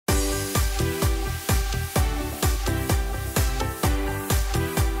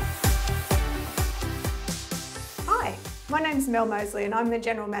My name's Mel Mosley and I'm the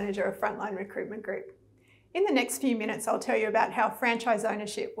General Manager of Frontline Recruitment Group. In the next few minutes, I'll tell you about how franchise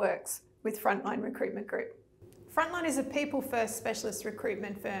ownership works with Frontline Recruitment Group. Frontline is a people-first specialist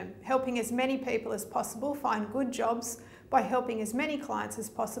recruitment firm, helping as many people as possible find good jobs by helping as many clients as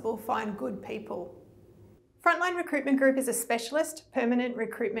possible find good people. Frontline Recruitment Group is a specialist, permanent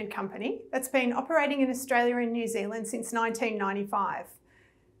recruitment company that's been operating in Australia and New Zealand since 1995.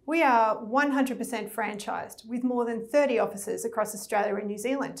 We are 100% franchised with more than 30 offices across Australia and New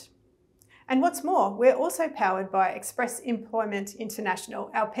Zealand. And what's more, we're also powered by Express Employment International,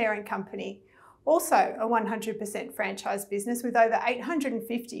 our parent company, also a 100% franchise business with over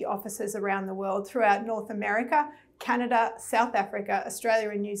 850 offices around the world throughout North America, Canada, South Africa, Australia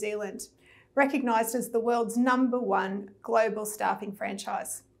and New Zealand, recognised as the world's #1 global staffing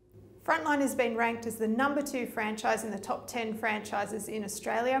franchise. Frontline has been ranked as the #2 franchise in the top 10 franchises in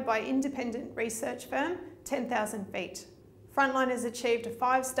Australia by independent research firm 10,000 Feet. Frontline has achieved a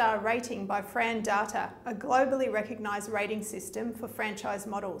 5-star rating by Fran Data, a globally recognised rating system for franchise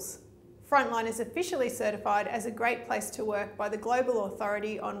models. Frontline is officially certified as a great place to work by the Global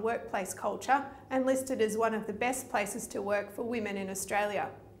Authority on Workplace Culture and listed as one of the best places to work for women in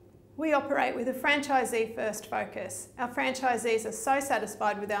Australia. We operate with a franchisee-first focus. Our franchisees are so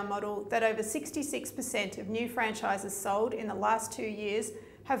satisfied with our model that over 66% of new franchises sold in the last 2 years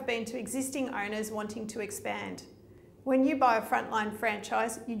have been to existing owners wanting to expand. When you buy a Frontline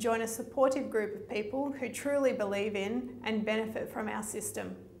franchise, you join a supportive group of people who truly believe in and benefit from our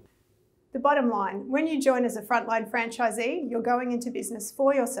system. The bottom line, when you join as a Frontline franchisee, you're going into business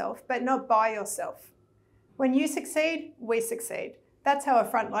for yourself, but not by yourself. When you succeed, we succeed. That's how a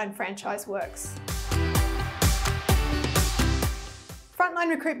Frontline franchise works.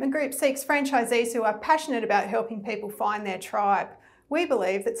 Frontline Recruitment Group seeks franchisees who are passionate about helping people find their tribe. We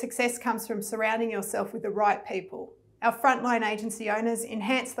believe that success comes from surrounding yourself with the right people. Our Frontline agency owners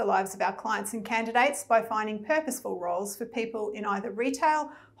enhance the lives of our clients and candidates by finding purposeful roles for people in either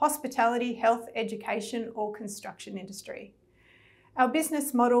retail, hospitality, health, education or construction industry. Our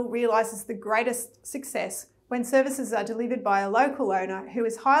business model realises the greatest success when services are delivered by a local owner who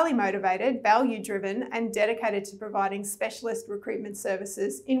is highly motivated, value-driven and dedicated to providing specialist recruitment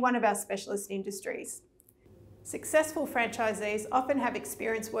services in one of our specialist industries. Successful franchisees often have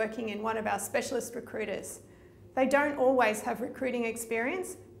experience working in one of our specialist recruiters. They don't always have recruiting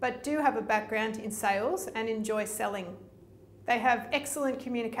experience, but do have a background in sales and enjoy selling. They have excellent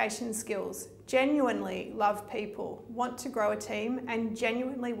communication skills, genuinely love people, want to grow a team and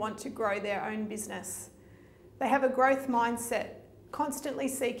genuinely want to grow their own business. They have a growth mindset, constantly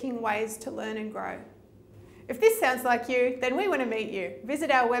seeking ways to learn and grow. If this sounds like you, then we want to meet you. Visit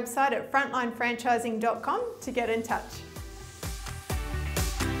our website at frontlinefranchising.com to get in touch.